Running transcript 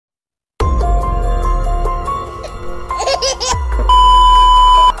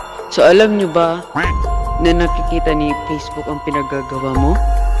So, alam nyo ba na nakikita ni Facebook ang pinagagawa mo?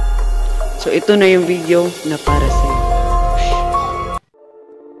 So, ito na yung video na para sa'yo.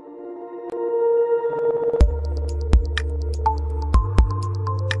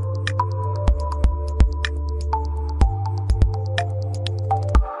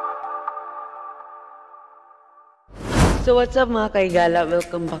 So, what's up mga Kahigala?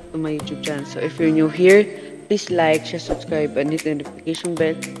 Welcome back to my YouTube channel. So, if you're new here, please like, share, subscribe, and hit the notification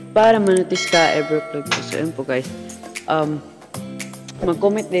bell para manotice ka every upload ko. So, yun po guys.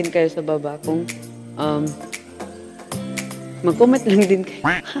 Mag-comment din kayo sa baba kung mag-comment lang din kayo.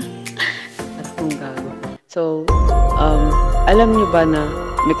 Para kung gago. So, alam nyo ba na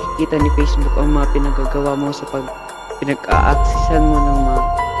nakikita ni Facebook ang mga pinagagawa mo sa pinag-a-accessan mo ng mga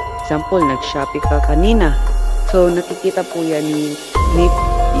example, nag-Shopee ka kanina. So, nakikita po yan ni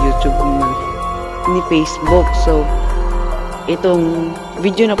YouTube naman, ni Facebook. So, itong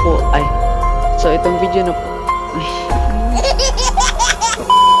video na po,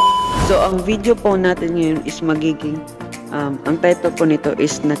 So, ang video po natin ngayon is magiging, ang title po nito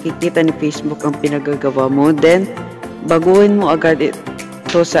is nakikita ni Facebook ang pinagagawa mo. Then, baguhin mo agad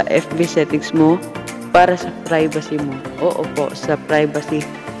ito sa FB settings mo para sa privacy mo. Oo po, sa privacy.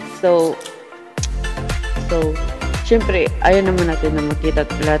 So, syempre, ayaw naman natin na makita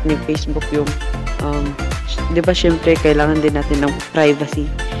lahat ni Facebook yung, di ba syempre, kailangan din natin ng privacy.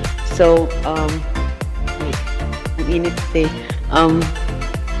 So, wait, ang init eh.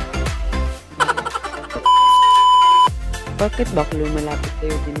 Bakit ba lumalapit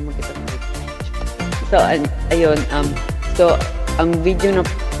sa'yo? Hindi naman kita makita. So, ayun, so, ang video na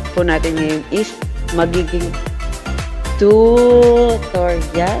po natin ngayon is magiging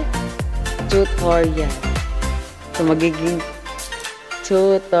tutorial. So, magiging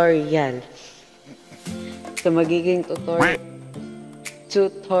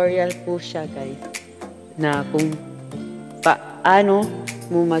tutorial po siya, guys. Na kung paano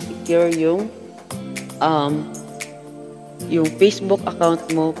mo ma-secure yung Facebook account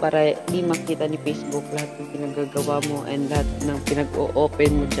mo para di makita ni Facebook lahat ng pinagagawa mo and lahat ng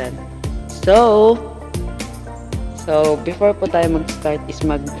pinag-o-open mo dyan. So, before po tayo mag-start is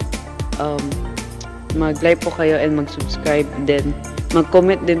mag-like po kayo and mag-subscribe, then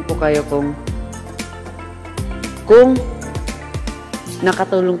mag-comment din po kayo kung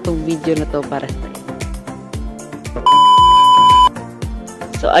nakatulong tong video na to para sa inyo.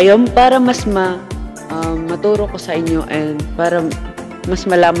 So ayun, para mas maturo ko sa inyo and para mas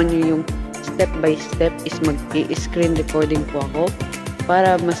malaman nyo yung step by step is mag-i-screen recording po ako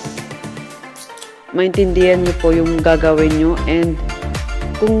para mas maintindihan nyo po yung gagawin nyo and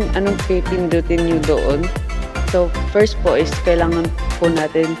kung anong pipindutin nyo doon. So, first po is kailangan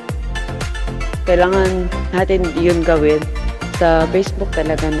natin yun gawin sa Facebook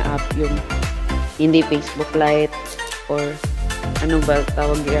talaga na app, yung hindi Facebook Lite or ano ba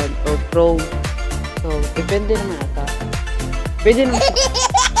tawag yan, or Chrome. So, depende naman ata. Pwede naman.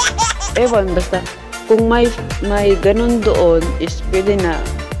 Ewan, basta kung may ganun doon is pwede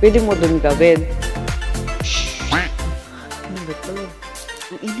mo doon gawin. Ano ba ito?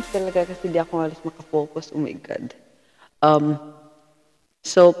 Ang init talaga kasi di ako alis makafocus. Oh my God.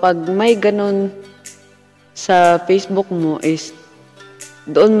 So, pag may ganun sa Facebook mo is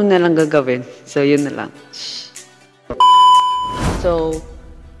doon mo na lang gagawin. So, yun na lang. So,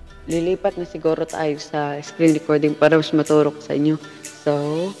 lilipat na siguro tayo sa screen recording para mas maturo ko sa inyo. So,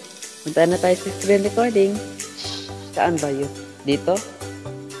 punta na tayo sa screen recording. Saan ba yun? Dito?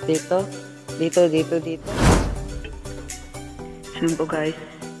 Dito? Dito? So po guys,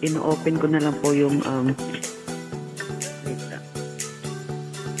 ino-open ko na lang po yung wait lang.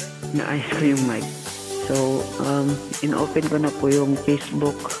 Naayos ko yung mic. So, ino-open ko na po yung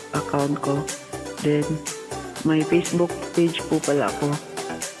Facebook account ko. Then, may Facebook page po pala ako.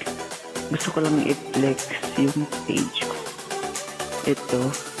 Gusto ko lang i-flex yung page ko.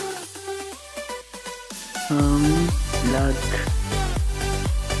 Ito. Vlog.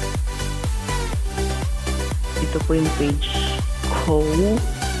 Ito po yung page ko.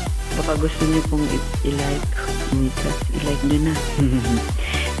 Baka gusto niyo pong i-like. I-like nyo na.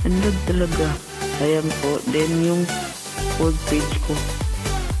 Ang lag talaga. Ayan po. Then yung old page ko.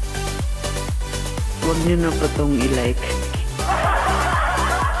 Huwag nyo na pa itong i-like.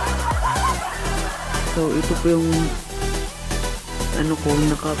 So, ito po yung ano ko,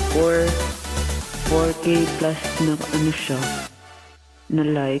 naka 4K plus na ano siya, na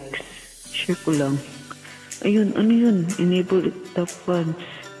likes. Share ko lang. Ayun, ano yun? Enable top fans.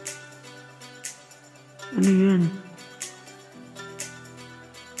 Ano yun?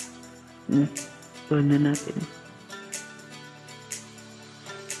 Ito na natin.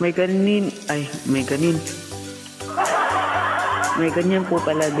 may ganin. Ay, may ganin. May ganyan po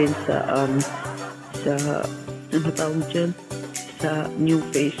pala din sa ano tawag dyan? Sa new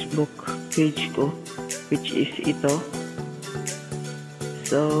Facebook page ko, which is ito.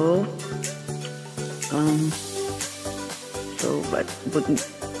 So, ano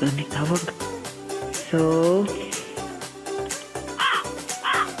tawag? So,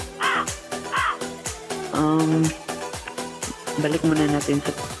 balik muna natin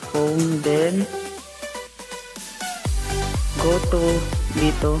sa phone, then go to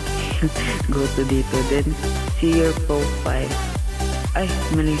dito, then see your profile. Ay,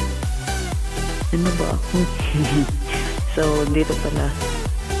 mali. Ano ba ako? So, dito pala.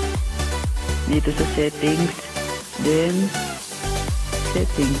 Dito sa settings, then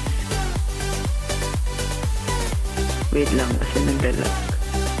settings. Wait lang, kasi naglalag.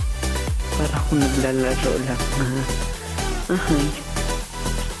 Para ako naglalaro lang.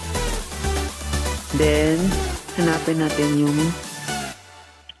 Then, hanapin natin yung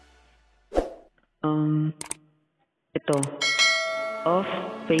ito. Off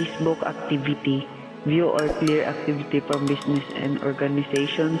Facebook activity. View or clear activity from business and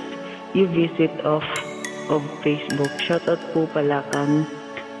organizations you visit of Facebook. Shoutout po pala kang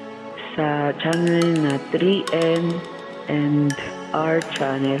sa channel na 3N and R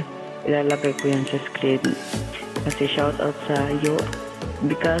channel. Ilalagay ko yan sa screen. Kasi shoutout sa iyo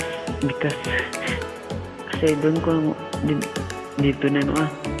because kasi doon ko dito na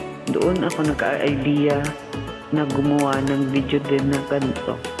doon ako nagka-idea na gumawa ng video din na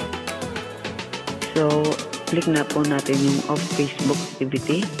ganito. So, click na po natin yung off Facebook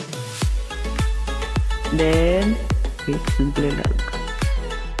activity. Then, wait, naglalag.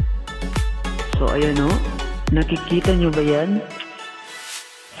 So, ayan o. Nakikita nyo ba yan?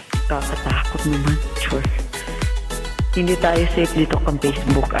 Kakatakot naman. Sure. Hindi tayo safe dito kang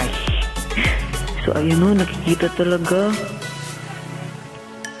Facebook ay. So, ayan o. Nakikita talaga.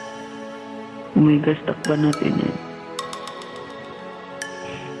 Oh my gosh, takpan natin yan.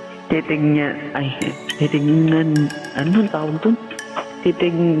 Titignan, anong tawag dun?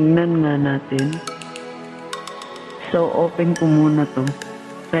 Titignan nga natin. So, open ko muna to.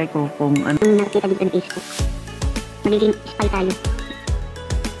 Try ko kung ano. Nakikita dito ng Facebook. Magiging spy tayo.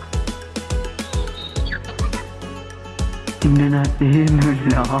 Tingnan natin.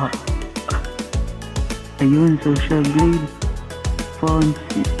 Wala. Ayun, social blade. Fonts.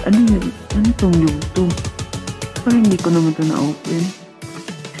 Ano yun? Ano itong yung to? Parang hindi ko naman ito na-open.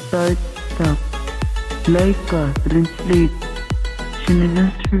 Start, stop. Laika, translate.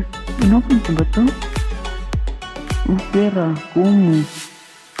 Kinemaster. Inopen ko ba ito? Opera, Kumu.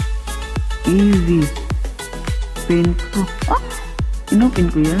 Easy. Painful. Ah! Inopen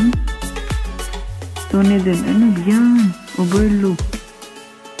ko yan? Tuneden. Ano yan? Overlook.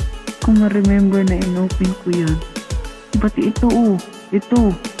 Kung ma-remember na inopen ko yan. Pati ito oh.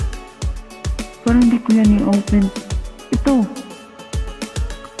 Ito. Parang hindi ko yan i-open. Ito.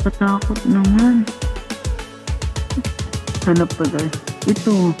 Patakot naman. Hanap pa guys.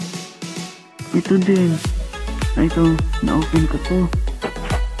 Ito. Ito din. Ay, ito. Na-open ko to.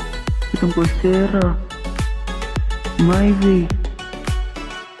 Itong Coursera. Myvay.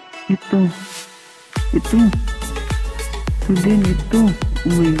 Ito. Ito. Ito din. Ito.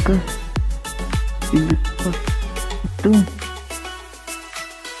 Oh my gosh. Ito.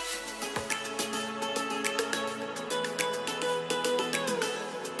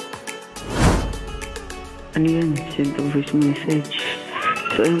 Ano yan? Send to voice message.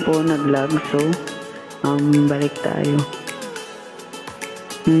 So, ayun po, nag-lag. So, balik tayo.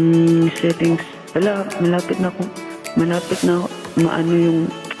 Settings. Wala, malapit na ako. Maano yung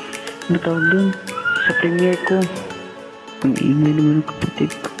natawag dun sa premiere ko. Ang ingay naman ang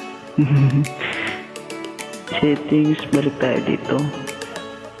kapatid ko. Settings. Balik tayo dito.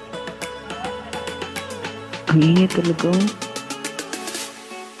 Ang ingay talaga.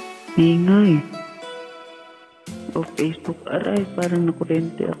 Ingay. O Facebook. Aray, parang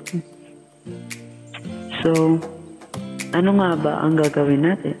nakurente ako. So, ano nga ba ang gagawin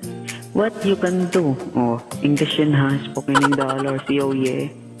natin? What you can do? Oh, English yun ha. Spoken in dollars. Yo,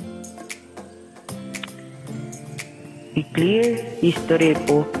 yeah. I-clear history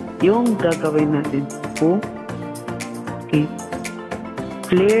po. Yung gagawin natin po. Okay.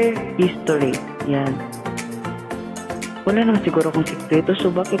 Clear history. Yan. Wala naman siguro kung sikreto. So,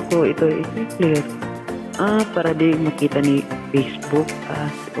 bakit ko ito i-clear? Para di makita ni Facebook.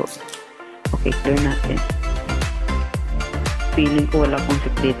 So, okay, clear natin. Feeling ko wala akong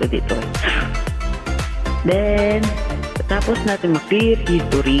sekreto dito. Then, tapos natin mag-clear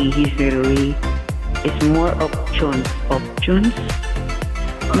history. History is more options.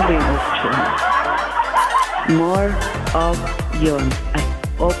 Ano ba yung option? More option. Ay,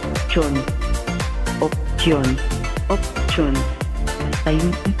 option. Option. Option.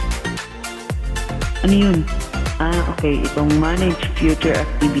 Ayun. Ano yun? Okay. Itong manage future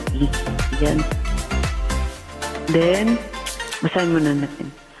activity. Yan. Then, basahin muna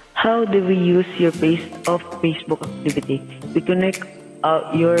natin. How do we use your Facebook activity? We connect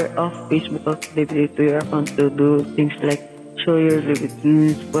your Facebook activity to your account to do things like show your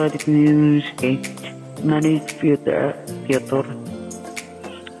activities, product news, okay. Manage future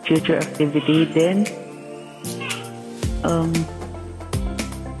activity. Then,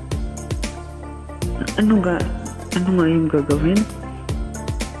 ano nga yung gagawin?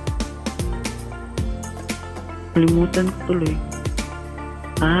 Kalimutan ko tuloy.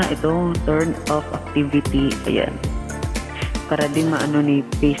 Ito, turn off activity. Ayan. Para di maano ni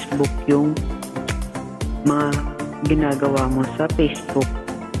Facebook yung mga ginagawa mo sa Facebook.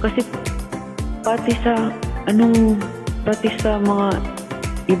 Kasi pati sa mga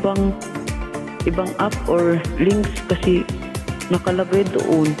ibang app or links kasi nakalagay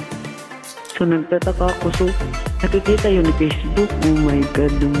doon. So nagtataka ako. So nakikita yun ni Facebook. Oh my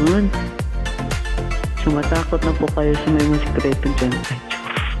God naman. So matakot na po kayo sa may mga sekreto dyan.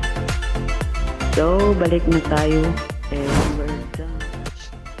 So, balik na tayo. And we're done.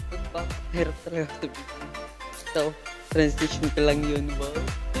 Hirap talaga. So, transition ko lang yun, wow.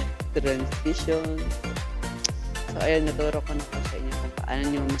 Transition. So, ayun, naturo ko na po sa inyo kung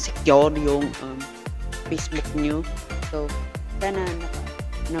paano nyo masecure yung Facebook nyo. So, sana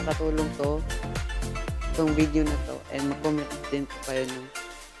nakatulong itong video na to. And mag-comment din po kayo ng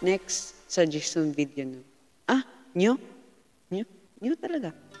next suggestion video na. New? New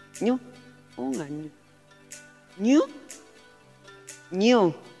talaga. New? Oo nga, new.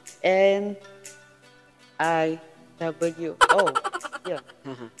 New. N-I-W-O. Yeah.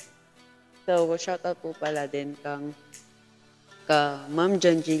 So, shout out po pala din ka Ma'am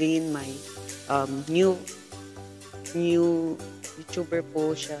Janjeline, may new YouTuber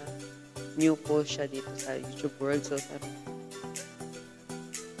po siya. New po siya dito sa YouTube world. So,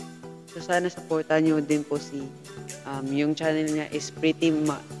 sana supportan nyo din po yung channel niya is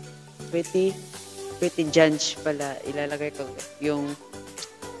Pretty Judge pala. Ilalagay ko yung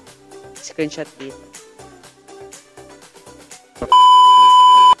screenshot dito.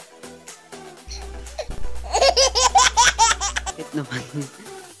 Naman.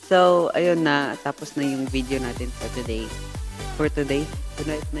 So, ayun na. Tapos na yung video natin for today.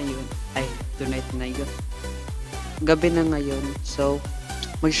 Tonight na yun. Gabi na ngayon. So,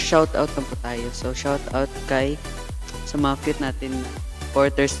 mag-shoutout na po tayo. So, shoutout sa mga cute natin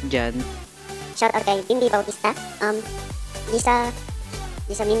supporters dyan. Shoutout kay Bindi Bautista, Lisa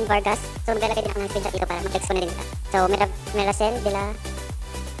Min Vargas. So, maglalagay din ako ng screenshot dito para mag-text ko na din ito. So, Meracel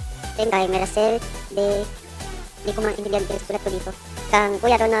hindi ko maintindihan yung sulat ko dito. Kang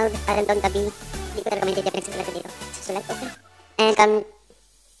Kuya Ronald Arendon Tabi, hindi ko talaga maintindihan yung sulat ko dito. Sulat, okay. And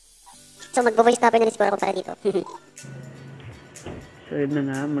so magbo-voice stopper na rin siguro ako para dito. So yun na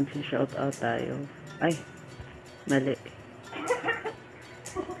nga, mag-shoutout tayo. Ay, mali.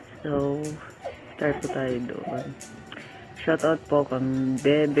 So, start po tayo doon. Shoutout po kang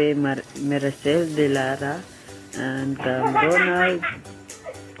Bebe Meracel de Lara and kang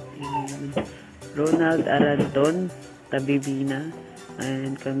Ronald Aranton Tabibina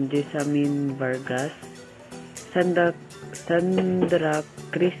and kang Jessamine Vargas, Sandra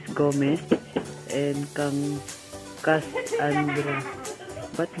Chris Gomez and kang Cassandra.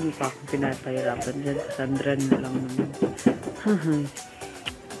 Ba't hindi pa akong pinapahirapan dyan? Cassandra na lang naman.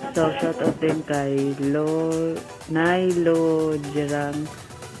 So, shoutout din kay Nailo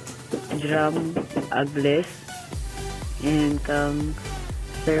Jram Agles and kang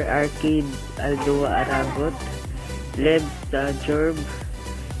Sir Arcade Aldua Aragot, Leb Jorb,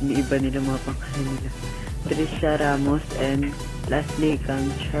 hindi iba nila mga pangalan nila, Trisha Ramos, and lastly kang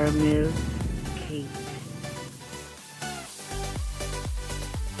Charmel K.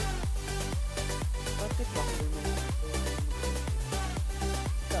 Bakit ba ako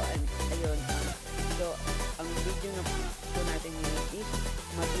So, ayun. So, ang video na po natin ngayon is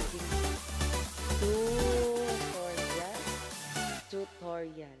magiging tutorial.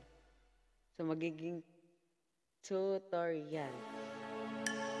 So, magiging tutorial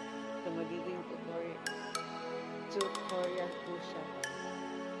po siya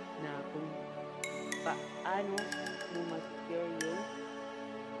na kung paano mo ma-secure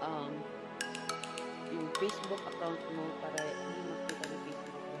yung Facebook account mo para hindi makita ng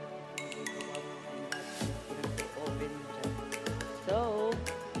Facebook open mo dyan. So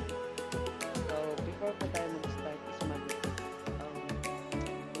before pa tayo mag-start is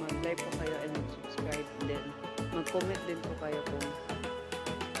mag-comment din po kayo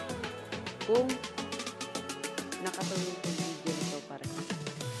kung nakatulong yung video